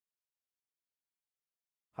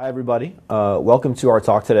Hi, everybody. Welcome to our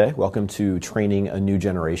talk today. Welcome to training a new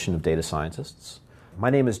generation of data scientists. My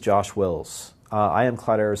name is Josh Wills. I am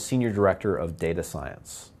Cloudera's Senior Director of Data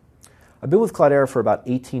Science. I've been with Cloudera for about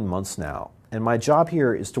 18 months now, and my job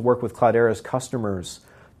here is to work with Cloudera's customers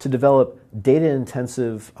to develop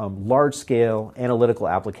data-intensive, large-scale analytical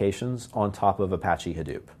applications on top of Apache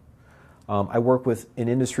Hadoop. I work in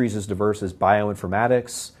industries as diverse as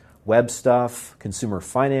bioinformatics, web stuff, consumer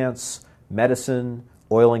finance, medicine,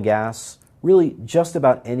 oil and gas, really just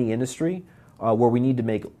about any industry where we need to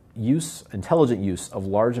make intelligent use of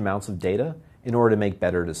large amounts of data in order to make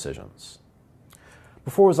better decisions.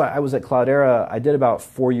 Before I was at Cloudera, I did about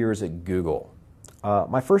 4 years at Google.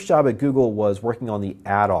 My first job at Google was working on the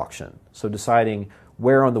ad auction, so deciding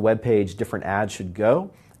where on the web page different ads should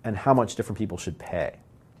go and how much different people should pay.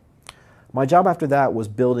 My job after that was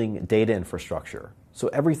building data infrastructure, so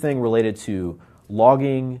everything related to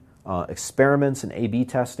logging, experiments and A/B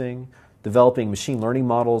testing, developing machine learning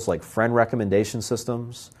models like friend recommendation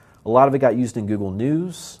systems. A lot of it got used in Google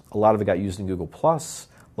News, a lot of it got used in Google+, a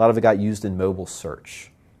lot of it got used in mobile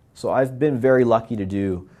search. So I've been very lucky to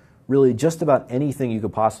do really just about anything you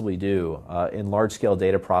could possibly do in large-scale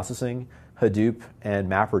data processing, Hadoop, and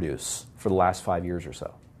MapReduce for the last 5 years or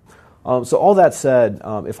so. So all that said,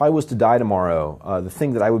 if I was to die tomorrow, the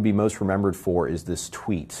thing that I would be most remembered for is this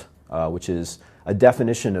tweet, which is a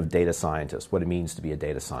definition of data scientist, what it means to be a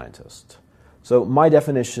data scientist. So my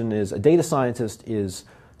definition is a data scientist is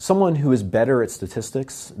someone who is better at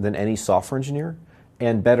statistics than any software engineer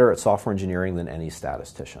and better at software engineering than any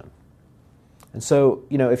statistician. And so,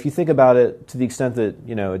 if you think about it to the extent that,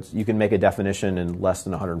 you can make a definition in less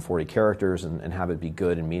than 140 characters and have it be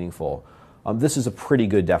good and meaningful, this is a pretty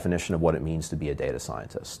good definition of what it means to be a data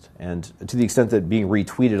scientist. And to the extent that being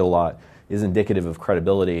retweeted a lot is indicative of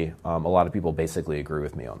credibility, a lot of people basically agree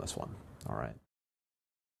with me on this one. All right.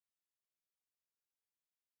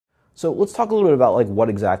 So let's talk a little bit about what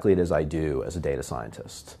exactly it is I do as a data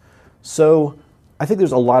scientist. So I think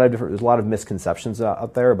there's a lot of misconceptions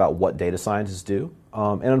out there about what data scientists do,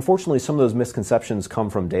 and unfortunately, some of those misconceptions come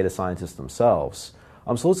from data scientists themselves.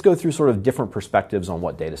 So let's go through sort of different perspectives on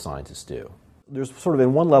what data scientists do. There's sort of,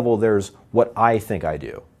 in one level, there's what I think I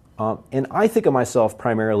do. And I think of myself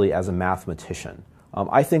primarily as a mathematician.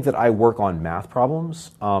 I think that I work on math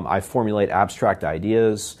problems. I formulate abstract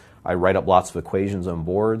ideas. I write up lots of equations on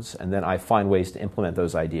boards, and then I find ways to implement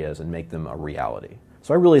those ideas and make them a reality.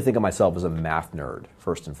 So I really think of myself as a math nerd,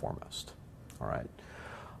 first and foremost. All right.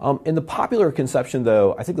 In the popular conception,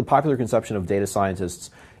 though, I think the popular conception of data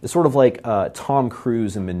scientists is sort of like Tom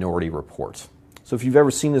Cruise in Minority Report. So if you've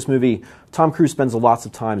ever seen this movie, Tom Cruise spends lots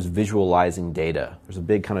of times visualizing data. There's a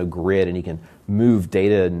big kind of grid, and he can move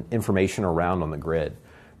data and information around on the grid.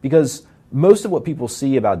 Because most of what people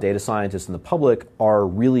see about data scientists in the public are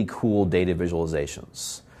really cool data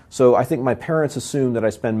visualizations. So I think my parents assume that I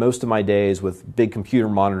spend most of my days with big computer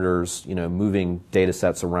monitors, moving data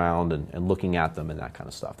sets around and looking at them and that kind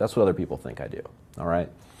of stuff. That's what other people think I do. All right.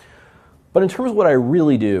 But in terms of what I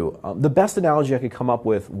really do, the best analogy I could come up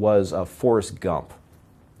with was Forrest Gump.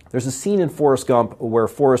 There's a scene in Forrest Gump where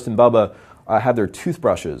Forrest and Bubba have their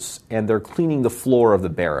toothbrushes, and they're cleaning the floor of the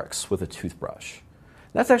barracks with a toothbrush.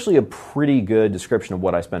 That's actually a pretty good description of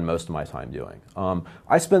what I spend most of my time doing.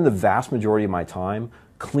 I spend the vast majority of my time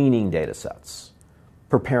cleaning data sets,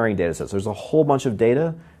 preparing data sets. There's a whole bunch of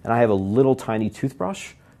data, and I have a little tiny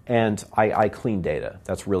toothbrush, and I clean data.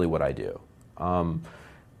 That's really what I do.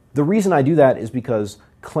 The reason I do that is because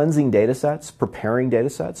cleansing data sets, preparing data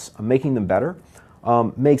sets, making them better,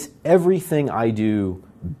 makes everything I do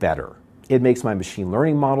better. It makes my machine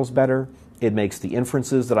learning models better. It makes the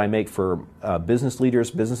inferences that I make for business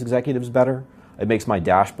leaders, business executives better. It makes my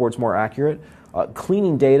dashboards more accurate.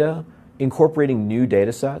 Cleaning data, incorporating new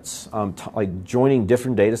data sets, like joining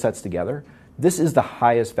different data sets together, this is the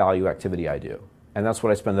highest value activity I do. And that's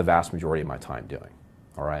what I spend the vast majority of my time doing.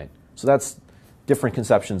 All right? So that's different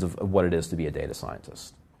conceptions of what it is to be a data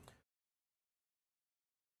scientist.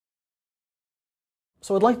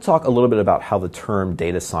 So I'd like to talk a little bit about how the term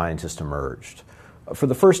data scientist emerged. For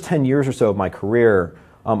the first 10 years or so of my career,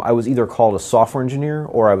 I was either called a software engineer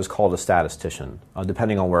or I was called a statistician,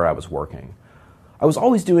 depending on where I was working. I was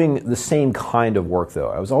always doing the same kind of work, though.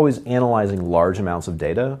 I was always analyzing large amounts of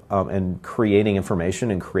data and creating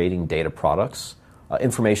information and creating data products,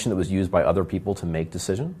 information that was used by other people to make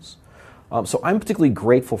decisions. So I'm particularly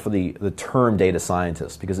grateful for the term data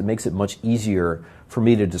scientist because it makes it much easier for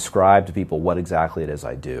me to describe to people what exactly it is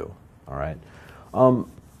I do. All right.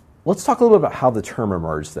 Let's talk a little bit about how the term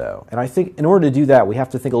emerged, though. And I think in order to do that, we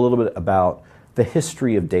have to think a little bit about the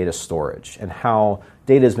history of data storage and how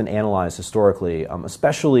data has been analyzed historically,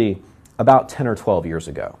 especially about 10 or 12 years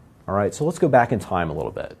ago. All right, so let's go back in time a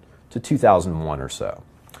little bit to 2001 or so.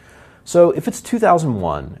 So if it's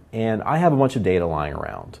 2001 and I have a bunch of data lying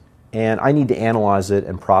around and I need to analyze it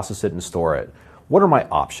and process it and store it, what are my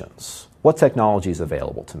options? What technology is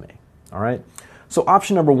available to me? All right. So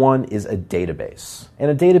option number one is a database.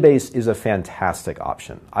 And a database is a fantastic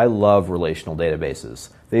option. I love relational databases.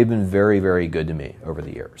 They've been very, very good to me over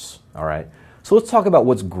the years. All right. So let's talk about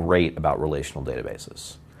what's great about relational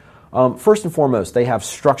databases. First and foremost, they have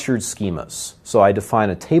structured schemas. So I define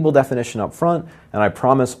a table definition up front, and I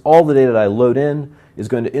promise all the data that I load in is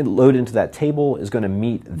going to load into that table is going to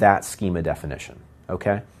meet that schema definition.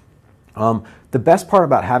 Okay. The best part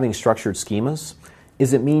about having structured schemas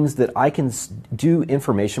is it means that I can do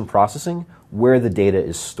information processing where the data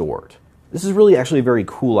is stored. This is really actually a very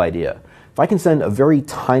cool idea. If I can send a very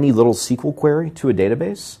tiny little SQL query to a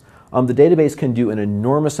database, the database can do an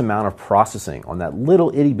enormous amount of processing on that little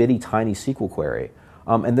itty-bitty tiny SQL query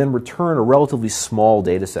and then return a relatively small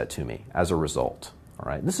data set to me as a result. All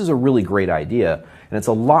right? This is a really great idea, and it's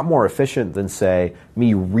a lot more efficient than, say,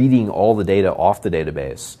 me reading all the data off the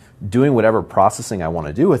database, doing whatever processing I want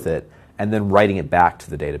to do with it, and then writing it back to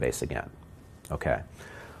the database again. Okay.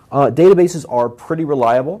 Databases are pretty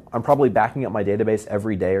reliable. I'm probably backing up my database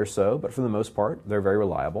every day or so, but for the most part, they're very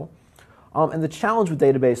reliable. And the challenge with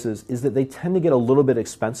databases is that they tend to get a little bit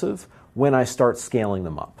expensive when I start scaling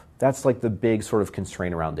them up. That's like the big sort of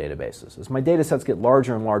constraint around databases. As my data sets get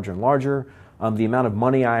larger and larger and larger, the amount of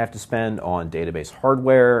money I have to spend on database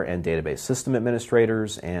hardware and database system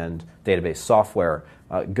administrators and database software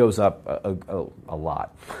goes up a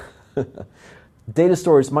lot. Data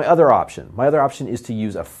storage, my other option. My other option is to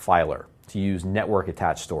use a filer, to use network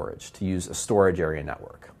attached storage, to use a storage area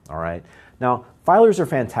network. All right. Now, filers are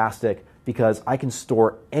fantastic because I can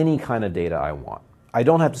store any kind of data I want. I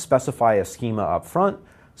don't have to specify a schema up front,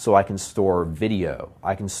 so I can store video,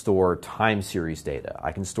 I can store time series data,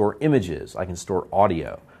 I can store images, I can store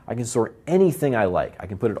audio, I can store anything I like. I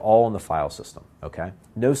can put it all in the file system. Okay.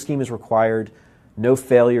 No schema is required. No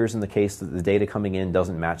failures in the case that the data coming in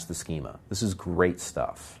doesn't match the schema. This is great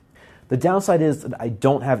stuff. The downside is that I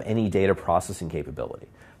don't have any data processing capability.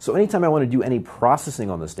 So anytime I want to do any processing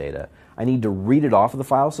on this data, I need to read it off of the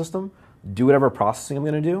file system, do whatever processing I'm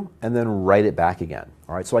going to do, and then write it back again.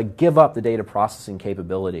 All right, so I give up the data processing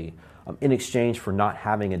capability in exchange for not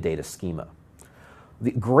having a data schema.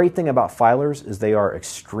 The great thing about filers is they are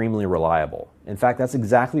extremely reliable. In fact, that's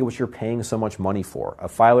exactly what you're paying so much money for. A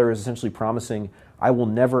filer is essentially promising, I will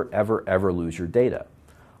never, ever, ever lose your data.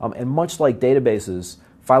 And much like databases,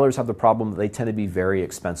 filers have the problem that they tend to be very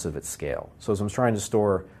expensive at scale. So as I'm trying to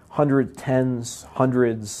store hundreds, tens,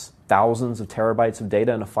 hundreds, thousands of terabytes of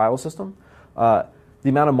data in a file system, the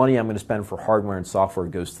amount of money I'm going to spend for hardware and software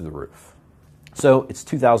goes through the roof. So it's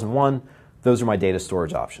 2001. Those are my data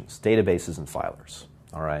storage options, databases and filers.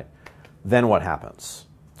 All right. Then what happens?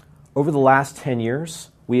 Over the last 10 years,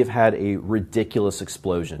 we have had a ridiculous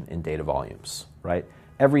explosion in data volumes, right?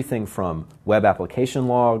 Everything from web application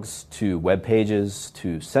logs to web pages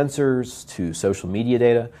to sensors to social media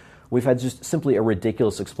data. We've had just simply a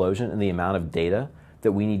ridiculous explosion in the amount of data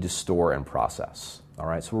that we need to store and process. All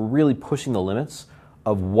right. So we're really pushing the limits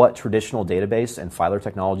of what traditional database and filer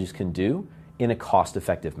technologies can do in a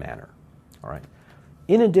cost-effective manner. All right.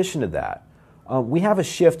 In addition to that, we have a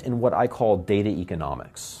shift in what I call data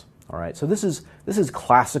economics. All right. So this is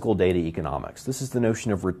classical data economics. This is the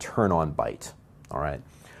notion of return on byte. All right.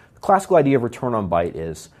 The classical idea of return on byte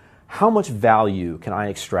is how much value can I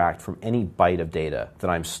extract from any byte of data that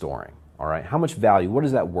I'm storing? All right. How much value? What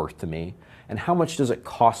is that worth to me? And how much does it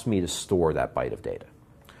cost me to store that byte of data?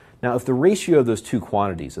 Now, if the ratio of those two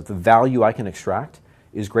quantities, if the value I can extract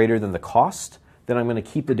is greater than the cost, then I'm going to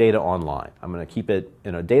keep the data online. I'm going to keep it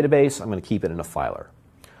in a database. I'm going to keep it in a filer.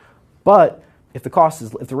 But if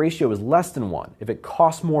the ratio is less than 1, if it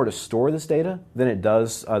costs more to store this data than it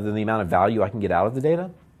does than the amount of value I can get out of the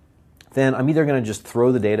data, then I'm either going to just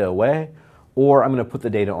throw the data away or I'm going to put the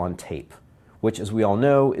data on tape, which, as we all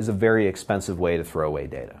know, is a very expensive way to throw away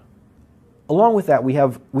data. Along with that, we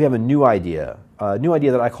have a new idea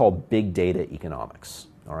that I call big data economics.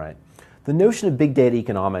 All right. The notion of big data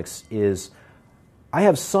economics is I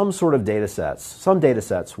have some data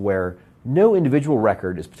sets where no individual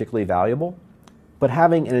record is particularly valuable, but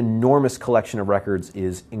having an enormous collection of records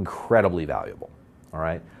is incredibly valuable. All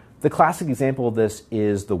right. The classic example of this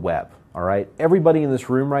is the web. All right. Everybody in this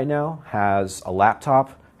room right now has a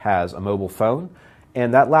laptop, has a mobile phone,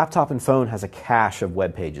 and that laptop and phone has a cache of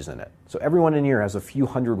web pages in it. So everyone in here has a few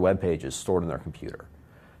hundred web pages stored in their computer.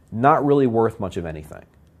 Not really worth much of anything.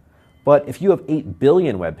 But if you have 8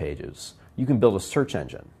 billion web pages, you can build a search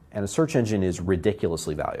engine, and a search engine is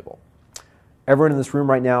ridiculously valuable. Everyone in this room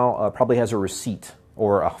right now probably has a receipt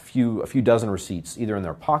or a few dozen receipts, either in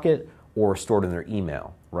their pocket or stored in their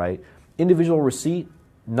email, right? Individual receipt,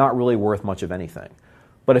 not really worth much of anything.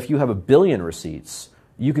 But if you have 1 billion receipts,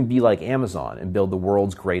 you can be like Amazon and build the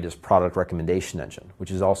world's greatest product recommendation engine,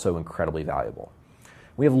 which is also incredibly valuable.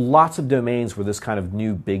 We have lots of domains where this kind of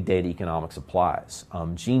new big data economics applies.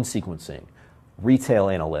 Gene sequencing, retail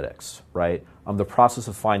analytics, right? The process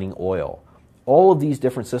of finding oil. All of these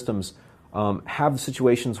different systems have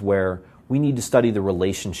situations where we need to study the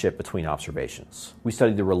relationship between observations. We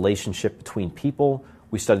study the relationship between people.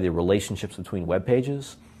 We study the relationships between web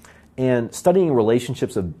pages. And studying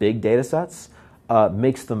relationships of big data sets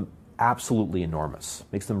makes them absolutely enormous,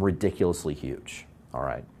 makes them ridiculously huge, all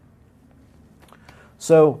right?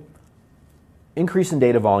 So, increase in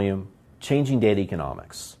data volume, changing data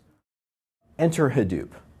economics. Enter Hadoop.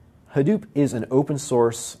 Hadoop is an open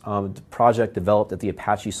source project developed at the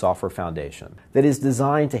Apache Software Foundation that is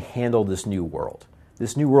designed to handle this new world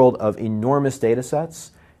of enormous data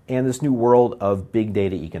sets and this new world of big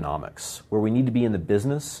data economics, where we need to be in the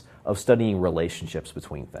business of studying relationships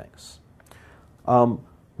between things.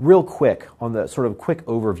 Real quick on the sort of quick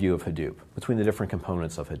overview of Hadoop between the different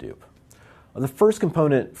components of Hadoop. The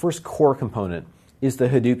first core component is the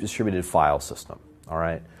Hadoop distributed file system, all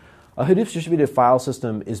right? A Hadoop distributed file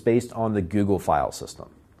system is based on the Google file system.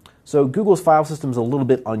 So Google's file system is a little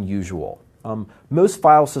bit unusual. Most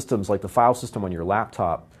file systems, like the file system on your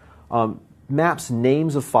laptop, maps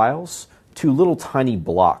names of files to little tiny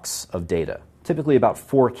blocks of data, typically about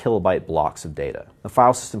 4 kilobyte blocks of data. The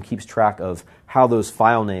file system keeps track of how those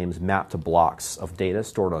file names map to blocks of data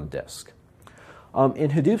stored on disk. In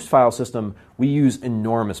Hadoop's file system, we use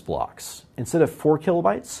enormous blocks. Instead of 4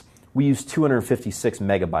 kilobytes, we use 256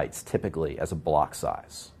 megabytes typically as a block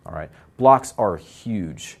size. All right? Blocks are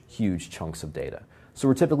huge, huge chunks of data. So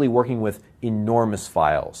we're typically working with enormous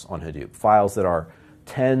files on Hadoop, files that are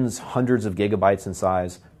tens, hundreds of gigabytes in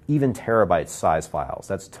size, even terabyte size files.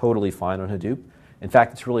 That's totally fine on Hadoop. In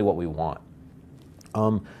fact, it's really what we want.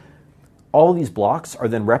 All of these blocks are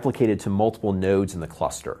then replicated to multiple nodes in the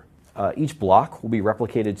cluster. Each block will be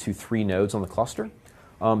replicated to 3 nodes on the cluster.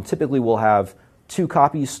 Typically, we'll have 2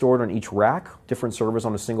 copies stored on each rack, different servers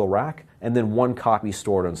on a single rack, and then 1 copy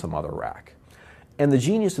stored on some other rack. And the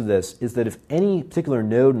genius of this is that if any particular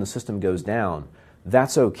node in the system goes down,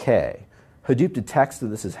 that's okay. Hadoop detects that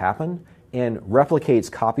this has happened and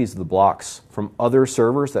replicates copies of the blocks from other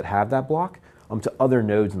servers that have that block to other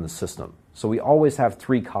nodes in the system. So we always have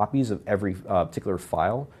 3 copies of every particular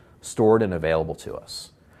file stored and available to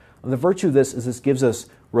us. And the virtue of this is this gives us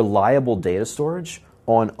reliable data storage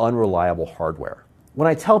on unreliable hardware. When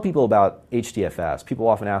I tell people about HDFS, people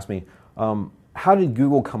often ask me, how did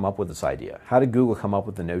Google come up with this idea? How did Google come up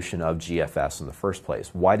with the notion of GFS in the first place?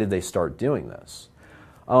 Why did they start doing this?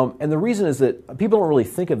 And the reason is that people don't really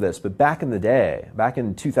think of this, but back in the day, back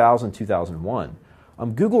in 2000, 2001,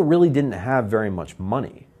 Google really didn't have very much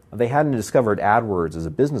money. They hadn't discovered AdWords as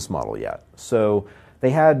a business model yet. So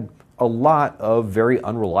they had a lot of very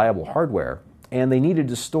unreliable hardware, and they needed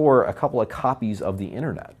to store a couple of copies of the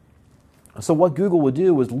internet. So what Google would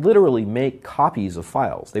do was literally make copies of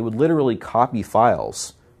files. They would literally copy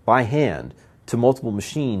files by hand to multiple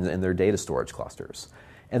machines in their data storage clusters.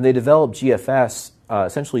 And they developed GFS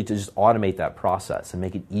essentially to just automate that process and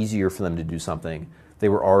make it easier for them to do something they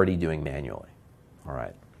were already doing manually. All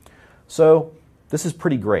right. So this is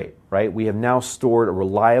pretty great, right? We have now stored a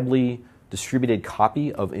reliably distributed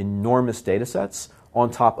copy of enormous data sets on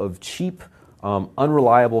top of cheap,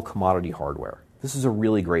 unreliable commodity hardware. This is a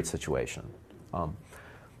really great situation.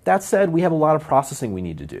 That said, we have a lot of processing we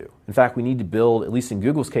need to do. In fact, we need to build, at least in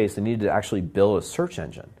Google's case, they needed to actually build a search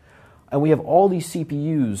engine. And we have all these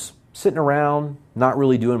CPUs sitting around, not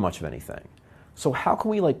really doing much of anything. So how can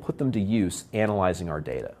we put them to use analyzing our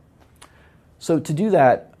data? So to do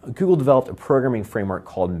that, Google developed a programming framework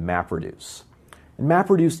called MapReduce. And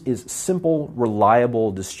MapReduce is simple,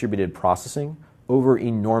 reliable, distributed processing over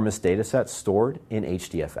enormous data sets stored in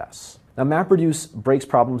HDFS. Now, MapReduce breaks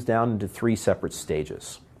problems down into 3 separate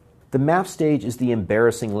stages. The map stage is the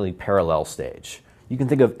embarrassingly parallel stage. You can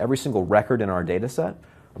think of every single record in our data set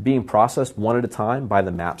being processed one at a time by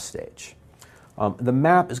the map stage. The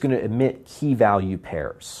map is going to emit key value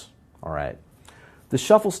pairs. All right. The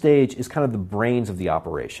shuffle stage is kind of the brains of the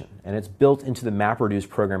operation, and it's built into the MapReduce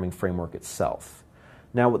programming framework itself.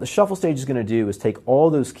 Now, what the shuffle stage is going to do is take all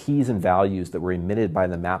those keys and values that were emitted by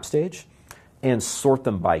the map stage and sort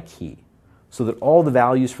them by key, so that all the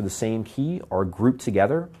values for the same key are grouped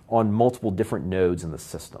together on multiple different nodes in the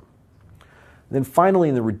system. And then finally,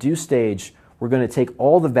 in the reduce stage, we're going to take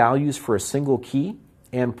all the values for a single key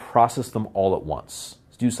and process them all at once.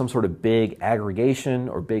 Do some sort of big aggregation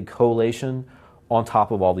or big collation on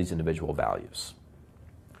top of all these individual values.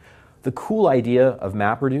 The cool idea of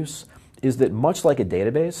MapReduce is that much like a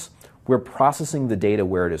database, we're processing the data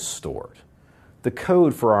where it is stored. The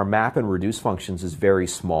code for our map and reduce functions is very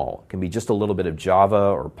small. It can be just a little bit of Java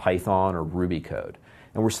or Python or Ruby code.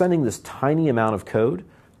 And we're sending this tiny amount of code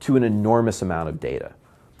to an enormous amount of data.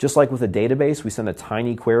 Just like with a database, we send a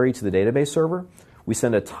tiny query to the database server. We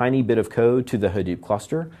send a tiny bit of code to the Hadoop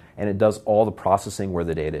cluster, and it does all the processing where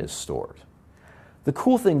the data is stored. The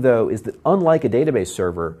cool thing, though, is that unlike a database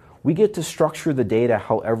server, we get to structure the data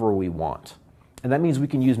however we want. And that means we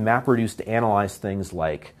can use MapReduce to analyze things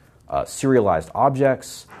like serialized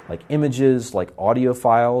objects, like images, like audio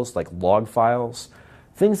files, like log files.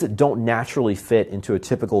 Things that don't naturally fit into a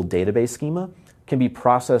typical database schema can be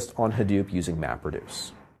processed on Hadoop using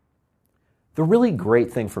MapReduce. The really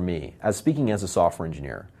great thing for me, as speaking as a software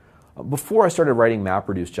engineer, before I started writing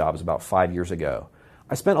MapReduce jobs about 5 years ago,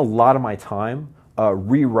 I spent a lot of my time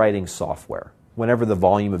rewriting software whenever the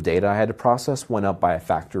volume of data I had to process went up by a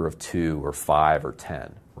factor of 2 or 5 or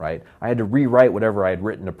 10, right? I had to rewrite whatever I had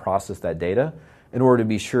written to process that data in order to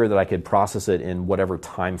be sure that I could process it in whatever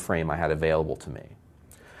time frame I had available to me.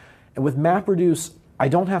 And with MapReduce, I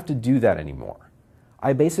don't have to do that anymore.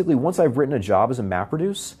 I basically, once I've written a job as a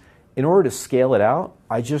MapReduce, in order to scale it out,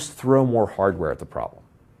 I just throw more hardware at the problem.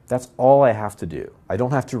 That's all I have to do. I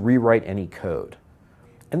don't have to rewrite any code.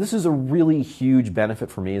 And this is a really huge benefit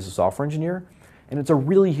for me as a software engineer, and it's a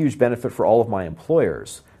really huge benefit for all of my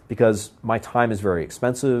employers because my time is very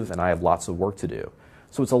expensive and I have lots of work to do.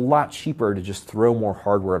 So it's a lot cheaper to just throw more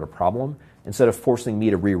hardware at a problem instead of forcing me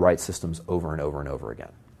to rewrite systems over and over and over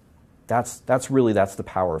again. That's the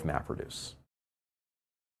power of MapReduce.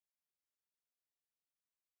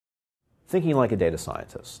 Thinking like a data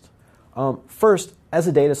scientist. First, as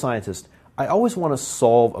a data scientist, I always want to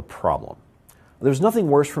solve a problem. There's nothing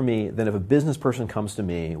worse for me than if a business person comes to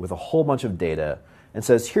me with a whole bunch of data and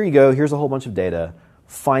says, here you go, here's a whole bunch of data,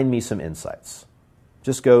 find me some insights.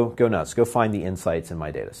 Just go nuts, go find the insights in my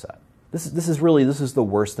data set. This is the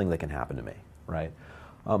worst thing that can happen to me, right?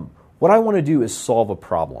 What I want to do is solve a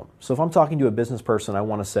problem. So if I'm talking to a business person, I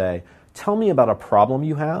want to say, tell me about a problem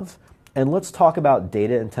you have, and let's talk about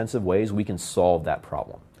data-intensive ways we can solve that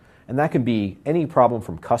problem. And that could be any problem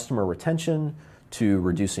from customer retention to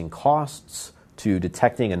reducing costs to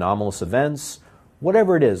detecting anomalous events,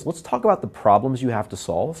 whatever it is. Let's talk about the problems you have to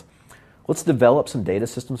solve. Let's develop some data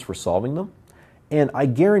systems for solving them. And I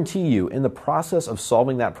guarantee you, in the process of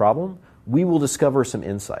solving that problem, we will discover some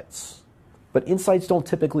insights. But insights don't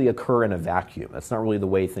typically occur in a vacuum. That's not really the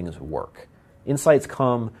way things work. Insights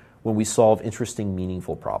come when we solve interesting,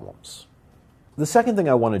 meaningful problems. The second thing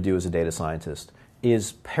I want to do as a data scientist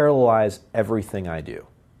is parallelize everything I do.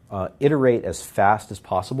 Iterate as fast as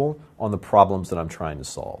possible on the problems that I'm trying to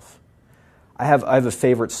solve. I have a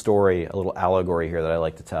favorite story, a little allegory here that I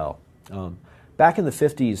like to tell. Back in the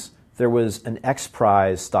 50s, there was an X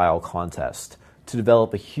Prize style contest to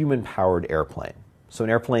develop a human-powered airplane. So an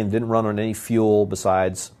airplane didn't run on any fuel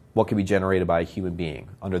besides what could be generated by a human being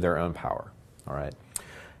under their own power. All right.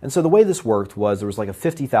 And so the way this worked was there was like a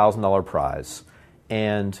 $50,000 prize,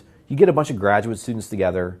 and you get a bunch of graduate students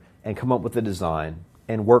together and come up with a design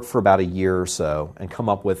and work for about a year or so and come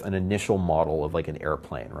up with an initial model of like an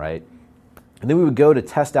airplane, right? And then we would go to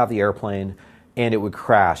test out the airplane, and it would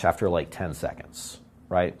crash after like 10 seconds,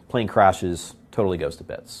 right? Plane crashes, totally goes to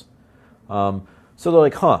bits. So they're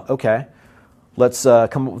like, okay, let's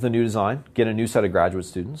come up with a new design, get a new set of graduate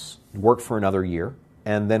students, work for another year,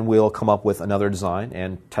 and then we'll come up with another design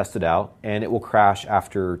and test it out, and it will crash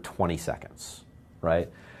after 20 seconds, right?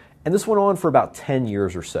 And this went on for about 10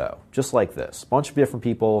 years or so, just like this. A bunch of different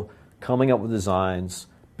people coming up with designs,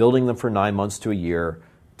 building them for 9 months to a year,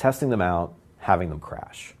 testing them out, having them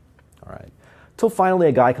crash, all right? Till finally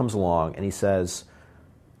a guy comes along and he says,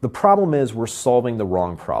 the problem is we're solving the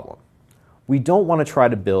wrong problem. We don't want to try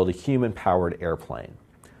to build a human-powered airplane.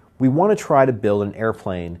 We want to try to build an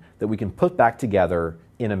airplane that we can put back together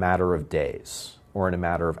in a matter of days or in a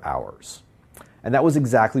matter of hours. And that was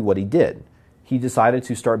exactly what he did. He decided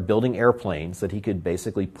to start building airplanes that he could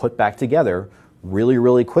basically put back together really,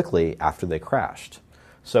 really quickly after they crashed.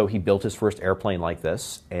 So he built his first airplane like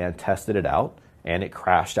this and tested it out, and it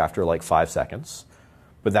crashed after like 5 seconds.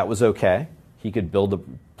 But that was okay. He could build the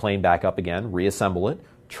plane back up again, reassemble it,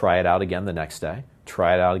 try it out again the next day,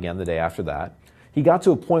 try it out again the day after that. He got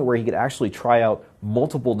to a point where he could actually try out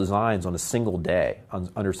multiple designs on a single day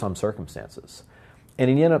under some circumstances. And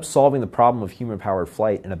he ended up solving the problem of human-powered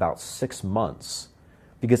flight in about 6 months,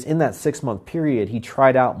 because in that 6-month period, he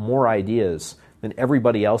tried out more ideas than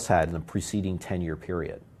everybody else had in the preceding 10-year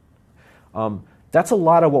period. That's a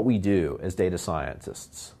lot of what we do as data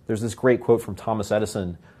scientists. There's this great quote from Thomas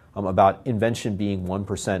Edison about invention being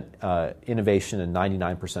 1% innovation and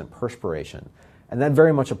 99% perspiration. And that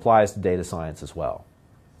very much applies to data science as well.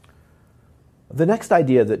 The next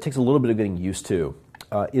idea that takes a little bit of getting used to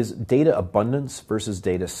is data abundance versus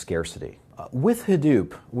data scarcity. With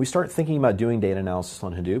Hadoop, when we start thinking about doing data analysis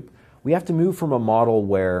on Hadoop, we have to move from a model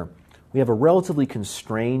where we have a relatively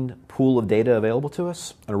constrained pool of data available to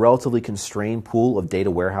us, and a relatively constrained pool of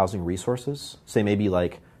data warehousing resources, say maybe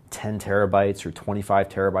like 10 terabytes or 25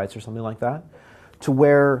 terabytes or something like that, to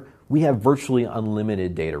where we have virtually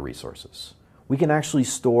unlimited data resources. We can actually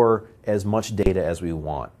store as much data as we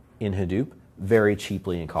want in Hadoop very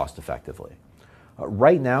cheaply and cost effectively.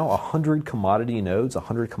 Right now, 100 commodity nodes,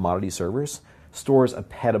 100 commodity servers, stores a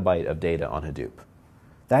petabyte of data on Hadoop.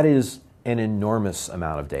 That is an enormous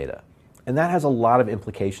amount of data. And that has a lot of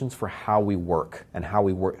implications for how we work and how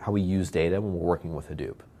we use data when we're working with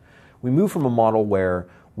Hadoop. We move from a model where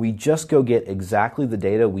we just go get exactly the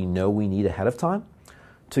data we know we need ahead of time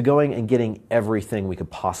to going and getting everything we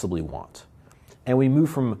could possibly want. And we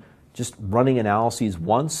move from just running analyses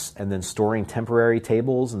once and then storing temporary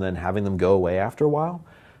tables and then having them go away after a while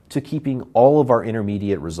to keeping all of our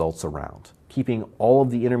intermediate results around, keeping all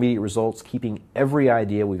of the intermediate results, keeping every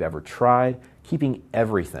idea we've ever tried, keeping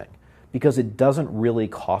everything. Because it doesn't really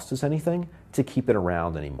cost us anything to keep it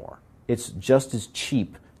around anymore. It's just as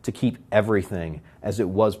cheap to keep everything as it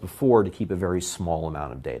was before to keep a very small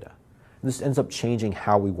amount of data. And this ends up changing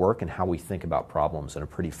how we work and how we think about problems in a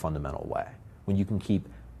pretty fundamental way. When you can keep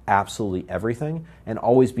absolutely everything and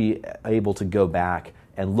always be able to go back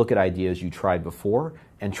and look at ideas you tried before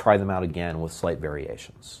and try them out again with slight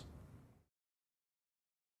variations.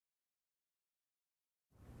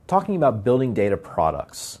 Talking about building data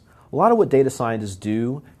products. A lot of what data scientists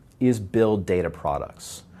do is build data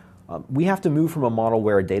products. We have to move from a model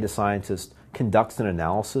where a data scientist conducts an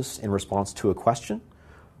analysis in response to a question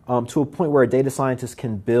to a point where a data scientist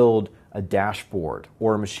can build a dashboard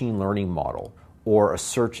or a machine learning model or a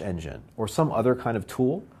search engine or some other kind of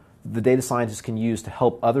tool the data scientist can use to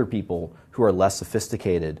help other people who are less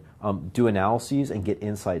sophisticated do analyses and get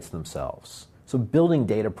insights themselves. So building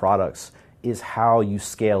data products is how you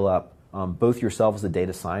scale up both yourself as a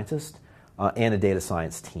data scientist and a data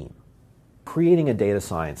science team. Creating a data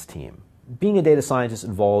science team. Being a data scientist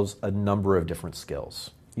involves a number of different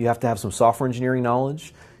skills. You have to have some software engineering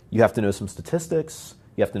knowledge, you have to know some statistics,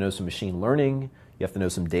 you have to know some machine learning, you have to know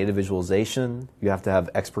some data visualization, you have to have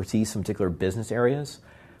expertise in particular business areas.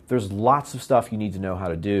 There's lots of stuff you need to know how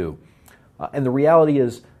to do. And the reality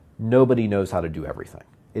is nobody knows how to do everything.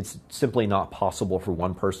 It's simply not possible for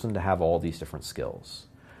one person to have all these different skills.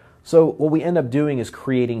 So what we end up doing is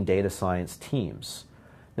creating data science teams.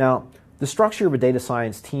 Now, the structure of a data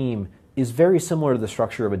science team is very similar to the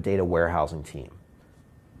structure of a data warehousing team.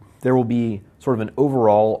 There will be sort of an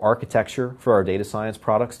overall architecture for our data science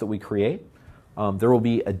products that we create. There will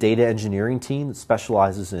be a data engineering team that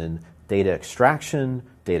specializes in data extraction,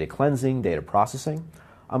 data cleansing, data processing.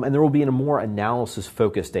 And there will be a more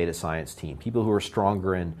analysis-focused data science team, people who are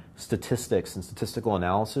stronger in statistics and statistical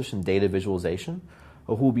analysis and data visualization,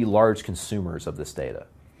 who will be large consumers of this data.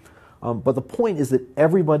 But the point is that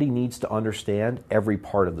everybody needs to understand every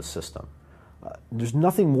part of the system. There's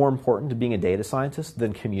nothing more important to being a data scientist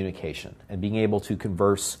than communication and being able to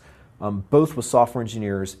converse both with software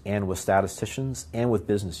engineers and with statisticians and with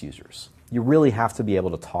business users. You really have to be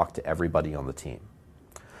able to talk to everybody on the team.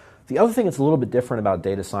 The other thing that's a little bit different about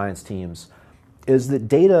data science teams is that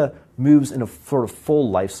data moves in a sort of full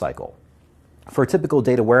life cycle. For a typical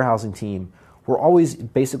data warehousing team, we're always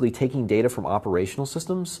basically taking data from operational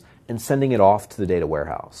systems and sending it off to the data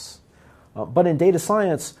warehouse. But in data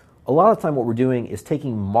science, a lot of the time what we're doing is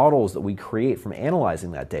taking models that we create from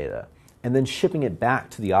analyzing that data and then shipping it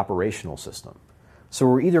back to the operational system. So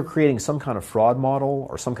we're either creating some kind of fraud model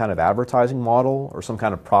or some kind of advertising model or some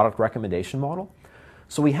kind of product recommendation model.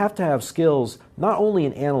 So we have to have skills not only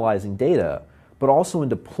in analyzing data, but also in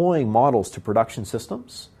deploying models to production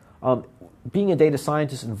systems. Being a data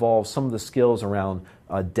scientist involves some of the skills around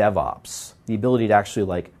DevOps, the ability to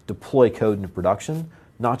actually deploy code into production,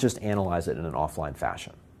 not just analyze it in an offline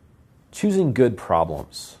fashion. Choosing good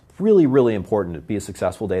problems. Really, really important to be a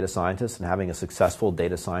successful data scientist and having a successful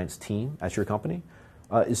data science team at your company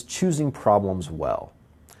is choosing problems well.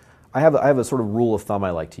 I have a sort of rule of thumb I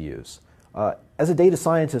like to use. As a data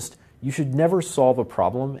scientist, you should never solve a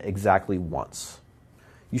problem exactly once.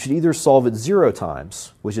 You should either solve it 0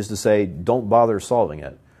 times, which is to say, don't bother solving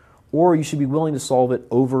it, or you should be willing to solve it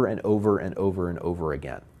over and over and over and over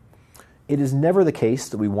again. It is never the case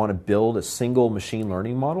that we want to build a single machine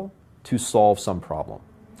learning model to solve some problem.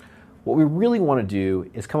 What we really want to do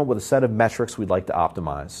is come up with a set of metrics we'd like to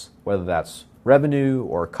optimize, whether that's revenue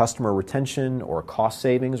or customer retention or cost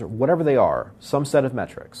savings or whatever they are, some set of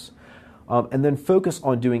metrics, and then focus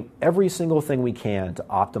on doing every single thing we can to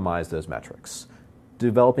optimize those metrics,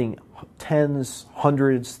 developing tens,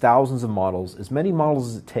 hundreds, thousands of models, as many models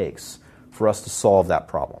as it takes for us to solve that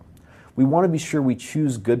problem. We want to be sure we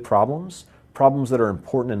choose good problems, problems that are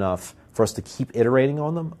important enough for us to keep iterating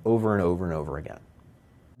on them over and over and over again.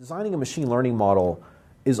 Designing a machine learning model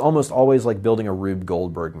is almost always like building a Rube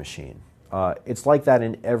Goldberg machine. It's like that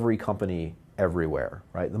in every company everywhere,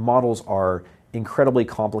 right? The models are incredibly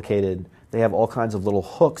complicated. They have all kinds of little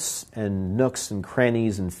hooks and nooks and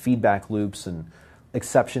crannies and feedback loops and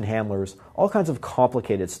exception handlers, all kinds of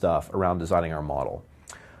complicated stuff around designing our model.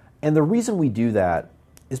 And the reason we do that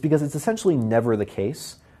is because it's essentially never the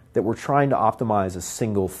case that we're trying to optimize a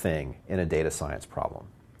single thing in a data science problem.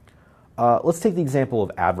 Let's take the example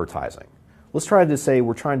of advertising. Let's try to say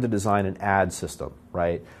we're trying to design an ad system,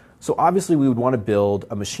 right? So obviously we would want to build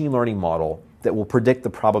a machine learning model that will predict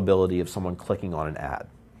the probability of someone clicking on an ad.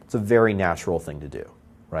 It's a very natural thing to do,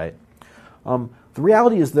 right? The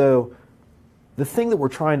reality is, though, the thing that we're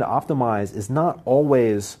trying to optimize is not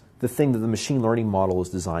always the thing that the machine learning model is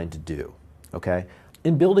designed to do, okay?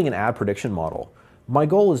 In building an ad prediction model, my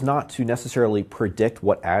goal is not to necessarily predict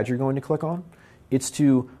what ads you're going to click on. It's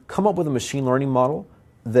to come up with a machine learning model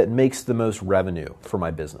that makes the most revenue for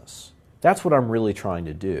my business. That's what I'm really trying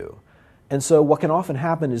to do. And so what can often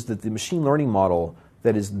happen is that the machine learning model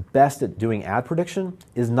that is best at doing ad prediction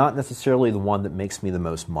is not necessarily the one that makes me the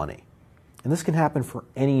most money. And this can happen for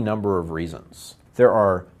any number of reasons. There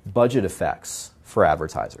are budget effects for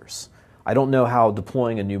advertisers. I don't know how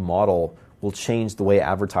deploying a new model will change the way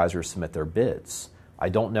advertisers submit their bids. I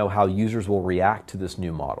don't know how users will react to this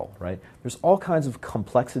new model, right? There's all kinds of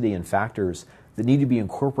complexity and factors that need to be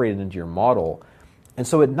incorporated into your model. And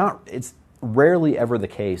so it's rarely ever the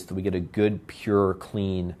case that we get a good, pure,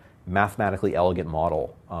 clean, mathematically elegant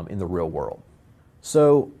model in the real world.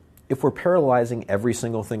 So if we're parallelizing every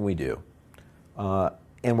single thing we do,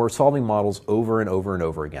 and we're solving models over and over and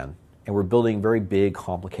over again, and we're building very big,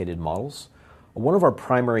 complicated models, one of our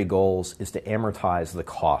primary goals is to amortize the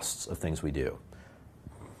costs of things we do.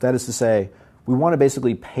 That is to say, we want to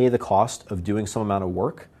basically pay the cost of doing some amount of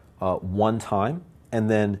work one time, and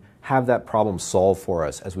then have that problem solved for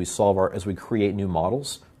us as we create new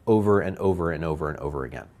models over and over and over and over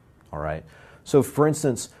again. All right. So, for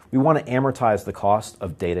instance, we want to amortize the cost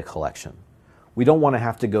of data collection. We don't want to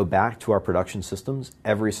have to go back to our production systems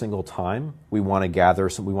every single time we want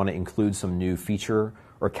to include some new feature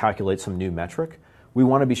or calculate some new metric. We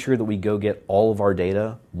want to be sure that we go get all of our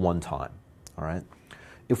data one time. All right.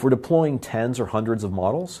 If we're deploying tens or hundreds of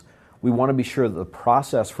models, we want to be sure that the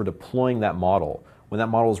process for deploying that model, when that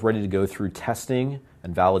model is ready to go through testing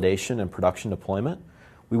and validation and production deployment,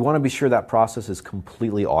 we want to be sure that process is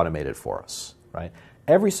completely automated for us, right?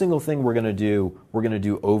 Every single thing we're going to do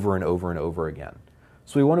over and over and over again.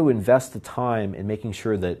 So we want to invest the time in making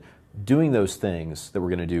sure that doing those things that we're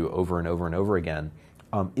going to do over and over and over again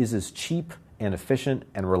is as cheap and efficient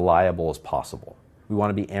and reliable as possible. We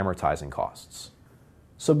want to be amortizing costs.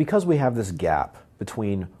 So because we have this gap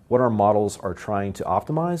between what our models are trying to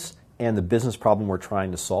optimize and the business problem we're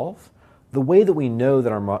trying to solve, the way that we know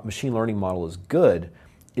that our machine learning model is good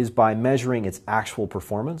is by measuring its actual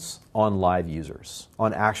performance on live users,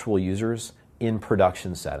 on actual users in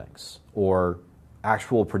production settings or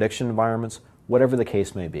actual prediction environments, whatever the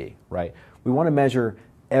case may be, right? We want to measure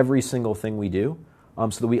every single thing we do so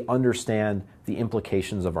that we understand the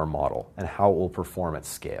implications of our model and how it will perform at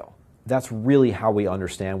scale. That's really how we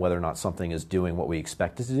understand whether or not something is doing what we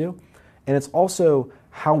expect it to do. And it's also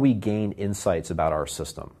how we gain insights about our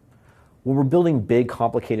system. When we're building big,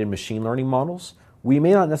 complicated machine learning models, we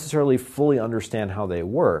may not necessarily fully understand how they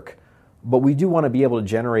work, but we do want to be able to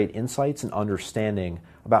generate insights and understanding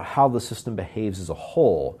about how the system behaves as a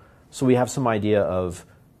whole, so we have some idea of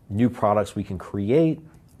new products we can create,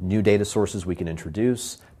 new data sources we can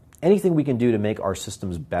introduce, anything we can do to make our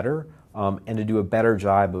systems better and to do a better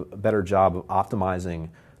job of optimizing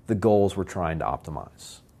the goals we're trying to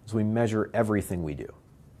optimize. So we measure everything we do.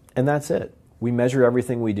 And that's it. We measure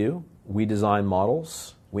everything we do. We design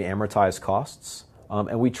models. We amortize costs.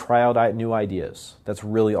 And we try out new ideas. That's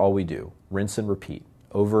really all we do. Rinse and repeat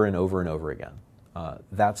over and over and over again.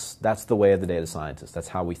 That's the way of the data scientist. That's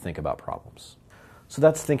how we think about problems. So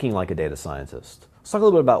that's thinking like a data scientist. Let's talk a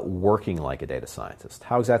little bit about working like a data scientist.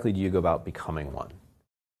 How exactly do you go about becoming one?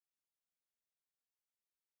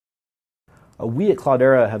 We at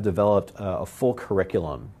Cloudera have developed a full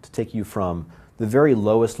curriculum to take you from the very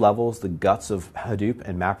lowest levels, the guts of Hadoop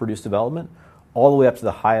and MapReduce development, all the way up to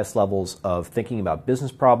the highest levels of thinking about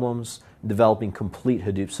business problems, developing complete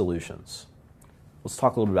Hadoop solutions. Let's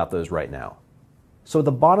talk a little bit about those right now. So at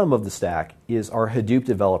the bottom of the stack is our Hadoop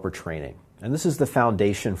developer training, and this is the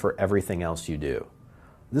foundation for everything else you do.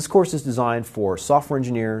 This course is designed for software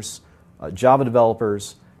engineers, Java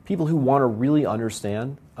developers, people who want to really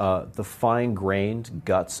understand the fine-grained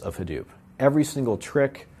guts of Hadoop. Every single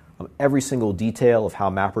trick, every single detail of how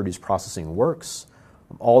MapReduce processing works,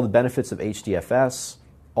 all the benefits of HDFS,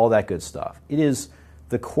 all that good stuff. It is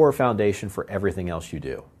the core foundation for everything else you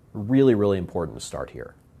do. Really, really important to start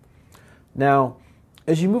here. Now,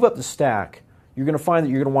 as you move up the stack, you're going to find that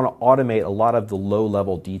you're going to want to automate a lot of the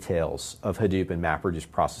low-level details of Hadoop and MapReduce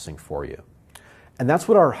processing for you. And that's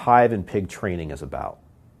what our Hive and Pig training is about.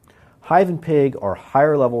 Hive and Pig are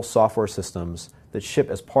higher-level software systems that ship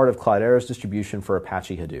as part of Cloudera's distribution for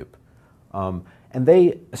Apache Hadoop. And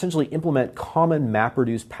they essentially implement common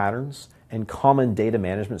MapReduce patterns and common data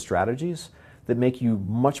management strategies that make you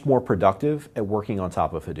much more productive at working on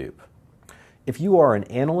top of Hadoop. If you are an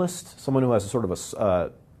analyst, someone who has a sort of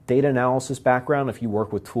a data analysis background, if you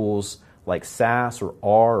work with tools like SAS or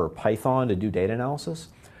R or Python to do data analysis,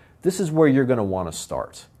 this is where you're going to want to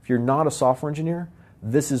start. If you're not a software engineer,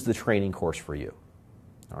 this is the training course for you.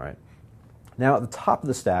 All right. Now at the top of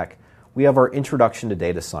the stack, we have our Introduction to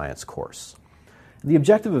Data Science course. The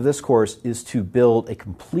objective of this course is to build a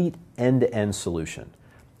complete end-to-end solution.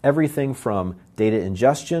 Everything from data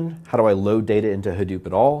ingestion, how do I load data into Hadoop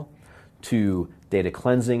at all, to data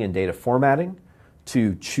cleansing and data formatting,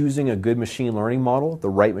 to choosing a good machine learning model, the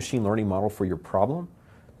right machine learning model for your problem,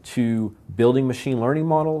 to building machine learning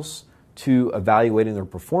models, to evaluating their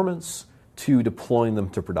performance, to deploying them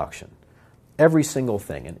to production. Every single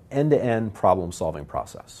thing, an end-to-end problem-solving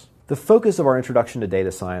process. The focus of our Introduction to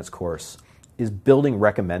Data Science course is building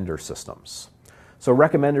recommender systems. So a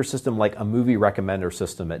recommender system like a movie recommender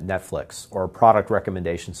system at Netflix or a product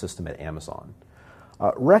recommendation system at Amazon.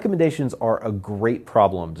 Recommendations are a great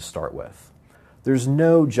problem to start with. There's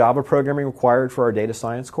no Java programming required for our data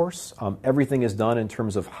science course. Everything is done in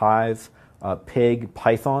terms of Hive, Pig,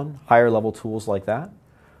 Python, higher level tools like that.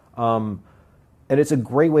 And it's a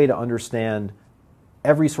great way to understand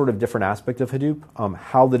every sort of different aspect of Hadoop,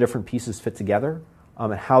 how the different pieces fit together,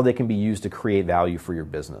 and how they can be used to create value for your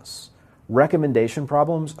business. Recommendation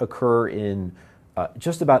problems occur in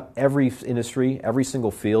just about every industry, every single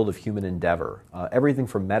field of human endeavor. Everything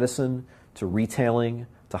from medicine to retailing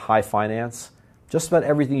to high finance, just about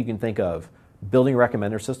everything you can think of, building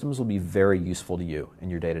recommender systems will be very useful to you in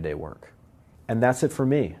your day-to-day work. And that's it for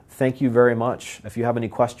me. Thank you very much. If you have any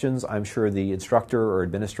questions, I'm sure the instructor or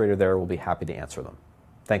administrator there will be happy to answer them.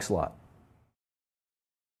 Thanks a lot.